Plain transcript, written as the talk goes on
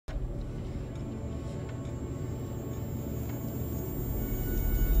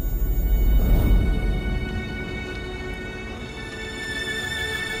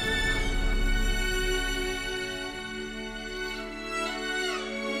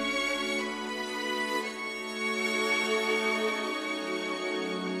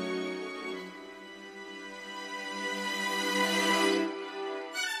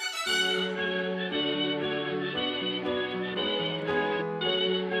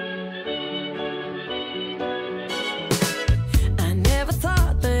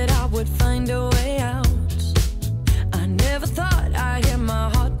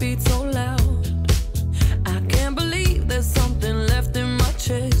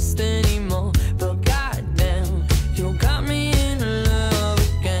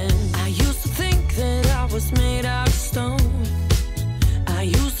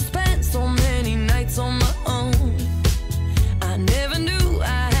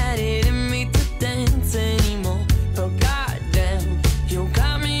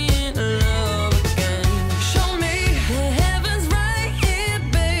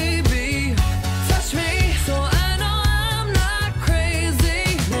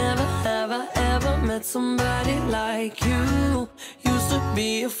met somebody like you. Used to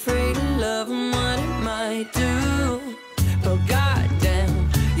be afraid of love and what it might do, but goddamn,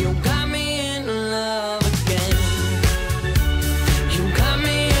 you got me in love again. You got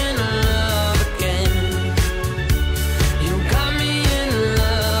me in love again. You got me in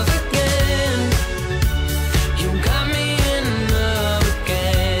love again. You got me in love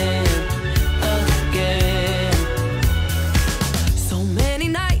again, again. So many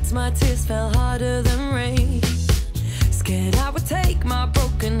nights my tears fell harder than rain. Scared I would take my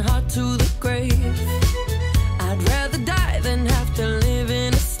broken heart to the grave. I'd rather die than have to live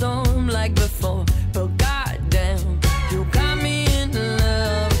in a storm like before, but goddamn, you got me in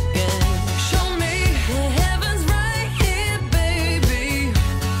love again. Show me the heavens right here, baby.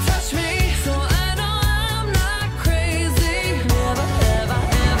 Touch me so I know I'm not crazy. Never have I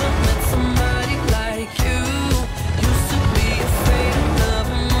ever met somebody like you. Used to be afraid of love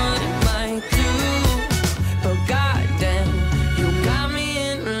and what it might do, but goddamn, you got me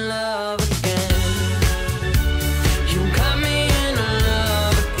in love again. You got me in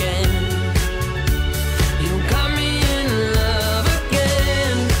love again. You got me in love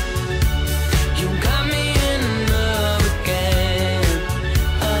again. You got me in love again,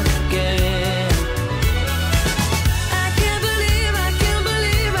 again. I can't believe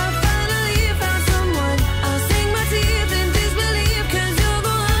I finally found someone. I'll sink my teeth in disbelief, 'cause you're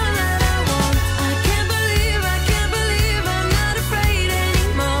the one that I want. I can't believe I'm not afraid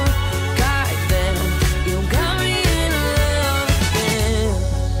anymore. Goddamn, you got me in love again.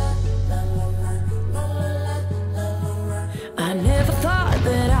 I never thought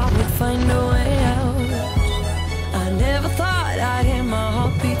that I would find a way out. I never thought I'd hear my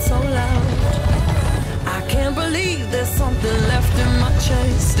heartbeat so loud. I can't believe there's something left in my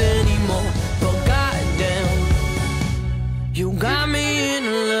chest.